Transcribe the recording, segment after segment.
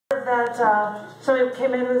that somebody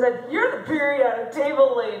came in and said, "You're the periodic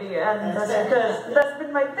table lady," and that's because that's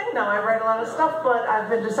been my thing now. I write a lot of stuff, but I've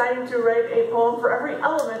been deciding to write a poem for every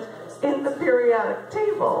element in the periodic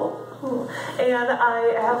table. And I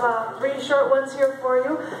have 3 short ones here for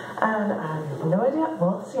you, and I have no idea.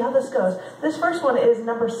 Well, let's see how this goes. This first one is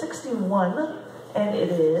number 61, and it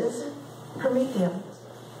is Promethium.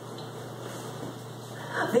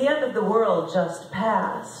 The end of the world just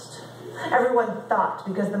passed. Everyone thought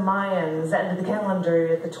because the Mayans ended the calendar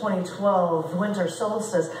at the 2012 winter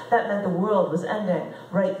solstice, that meant the world was ending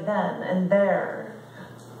right then and there.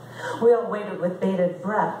 We all waited with bated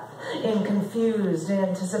breath, in confused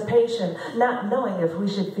anticipation, not knowing if we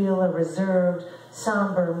should feel a reserved,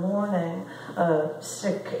 somber mourning, a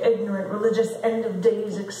sick, ignorant, religious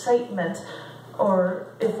end-of-days excitement, or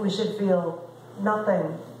if we should feel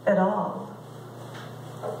nothing at all.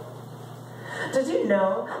 Did you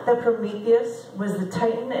know that Prometheus was the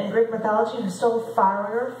Titan in Greek mythology who stole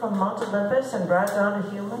fire from Mount Olympus and brought it down to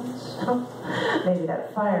humans? Maybe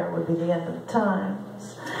that fire would be the end of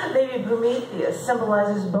times. Maybe Prometheus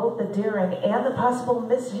symbolizes both the daring and the possible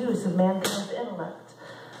misuse of mankind's intellect.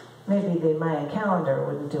 Maybe the Mayan calendar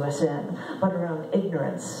wouldn't do us in, but our own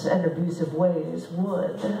ignorance and abusive ways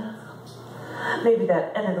would. Maybe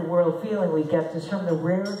that end-of-the-world feeling we get is from the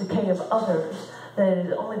rare decay of others, that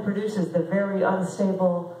it only produces the very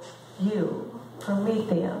unstable you,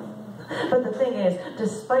 Promethium. But the thing is,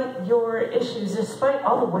 despite your issues, despite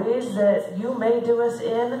all the ways that you may do us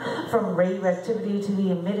in, from radioactivity to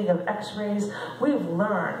the emitting of x-rays, we've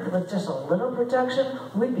learned with just a little protection,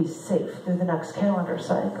 we'd be safe through the next calendar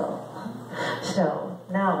cycle. So,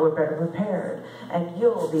 now we're better prepared, and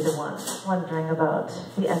you'll be the one wondering about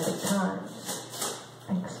the end of times.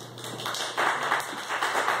 Thanks.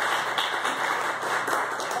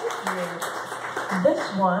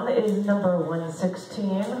 This one is number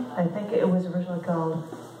 116. I think it was originally called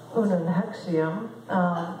Unum Hexium.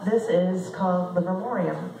 This is called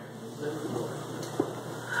Livermorium.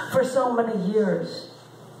 For so many years,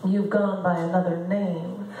 you've gone by another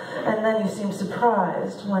name, and then you seem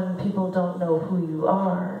surprised when people don't know who you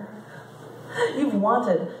are. You've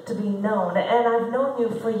wanted to be known, and I've known you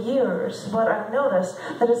for years, but I've noticed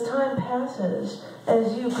that as time passes,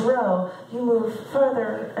 as you grow, you move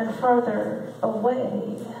further and further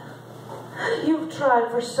away. You've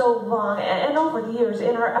tried for so long, and over the years,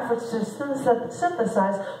 in our efforts to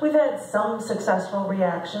synthesize, we've had some successful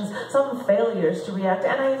reactions, some failures to react,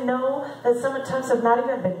 and I know that some attempts have not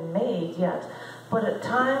even been made yet. But at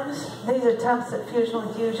times, these attempts at fusion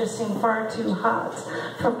with you just seem far too hot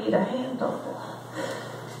for me to handle.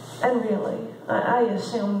 And really, I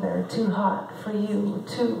assume they're too hot for you,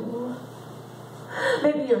 too.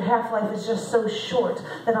 Maybe your half-life is just so short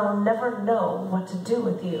that I'll never know what to do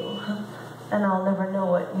with you. And I'll never know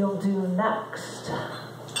what you'll do next.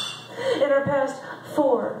 In our past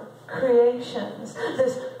 4 creations,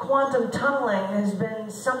 this quantum tunneling has been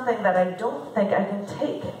something that I don't think I can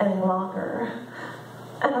take any longer.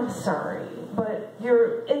 And I'm sorry, but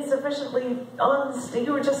you're insufficiently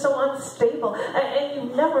you were just so unstable, and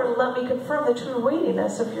you never let me confirm the true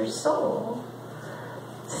weightiness of your soul.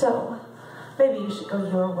 So, maybe you should go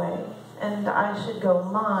your way, and I should go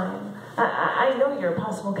mine. I know your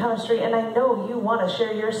possible chemistry, and I know you want to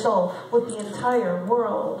share your soul with the entire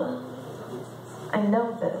world. I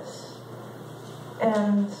know this.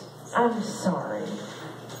 And I'm sorry.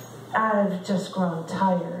 I've just grown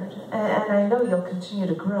tired, and I know you'll continue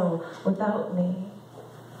to grow without me.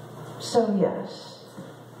 So yes,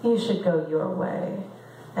 you should go your way,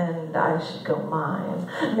 and I should go mine.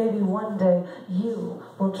 Maybe one day you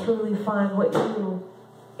will truly find what you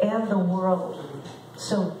and the world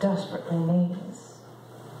so desperately needs.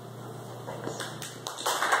 Thanks.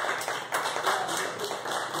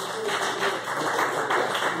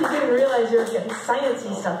 You didn't realize you were getting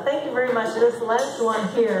sciencey stuff. Thank you very much. This last one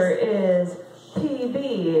here is PB,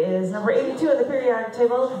 is number 82 on the periodic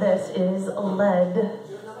table. This is lead.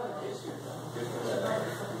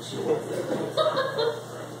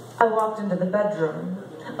 I walked into the bedroom,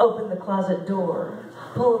 opened the closet door,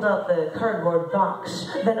 pulled out the cardboard box,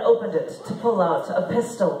 then opened it to pull out a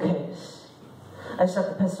pistol case. I set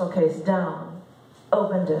the pistol case down,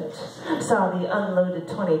 opened it, saw the unloaded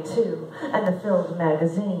 .22 and the filled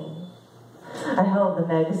magazine. I held the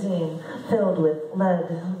magazine filled with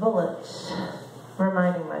lead bullets,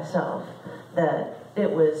 reminding myself that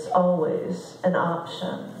it was always an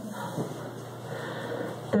option.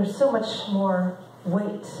 There's so much more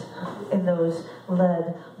weight in those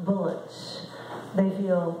lead bullets. They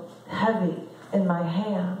feel heavy in my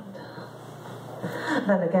hand.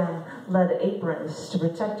 Then again, lead aprons to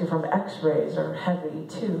protect you from x-rays are heavy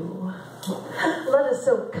too. Lead is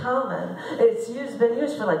so common. It's been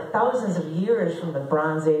used for like thousands of years from the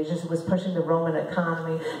Bronze Age as it was pushing the Roman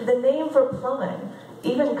economy. The name for plumbing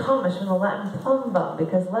even comes from the Latin plumbum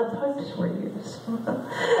because lead pipes were used.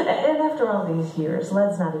 And after all these years,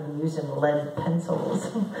 lead's not even used in lead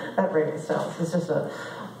pencils. That rating styles. It's just a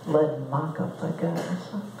lead mock-up, I guess.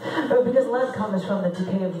 Because lead comes from the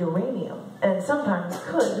decay of uranium and sometimes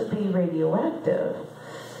could be radioactive.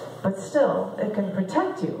 But still, it can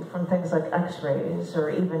protect you from things like x-rays or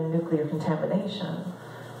even nuclear contamination.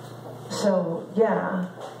 So, yeah,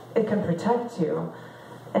 it can protect you.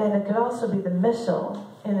 And it could also be the missile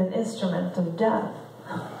in an instrument of death.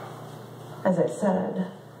 As I said,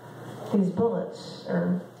 these bullets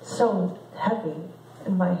are so heavy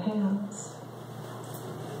in my hands.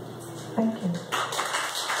 Thank you.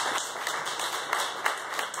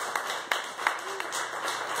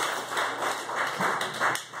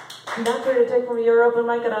 I'm not here to take from your open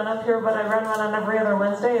mic it on up here, but I run one on every other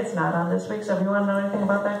Wednesday. It's not on this week, so if you want to know anything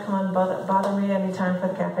about that, come on, bother me anytime for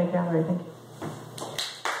the Cafe Gallery. Thank you.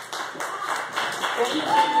 Thank you,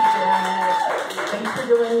 Janet. Thanks for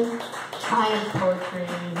doing science poetry.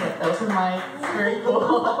 That was very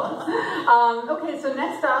cool. Okay, so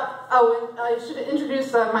next up, and I should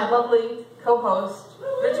introduce my lovely co-host,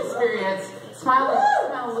 Rich Experience. Smile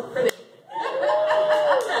and look pretty.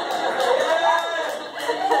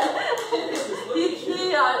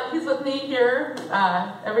 He's with me here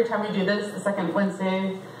every time we do this, the second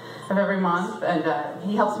Wednesday of every month, and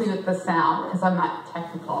he helps me with the sound because I'm not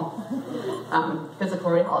technical.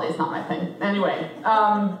 Physical reality is not my thing. Anyway,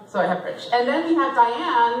 so I have Rich. And then we have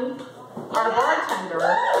Diane, our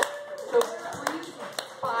bartender. So please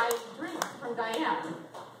buy drinks from Diane.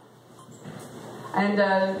 And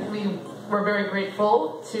we're very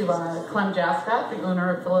grateful to Clem Jaskat, the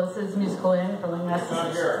owner of Phyllis's Musical Inn, for letting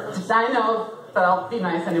us. I know, but I'll be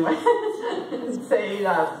nice anyway. Say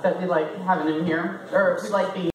that we like having him here, or we like the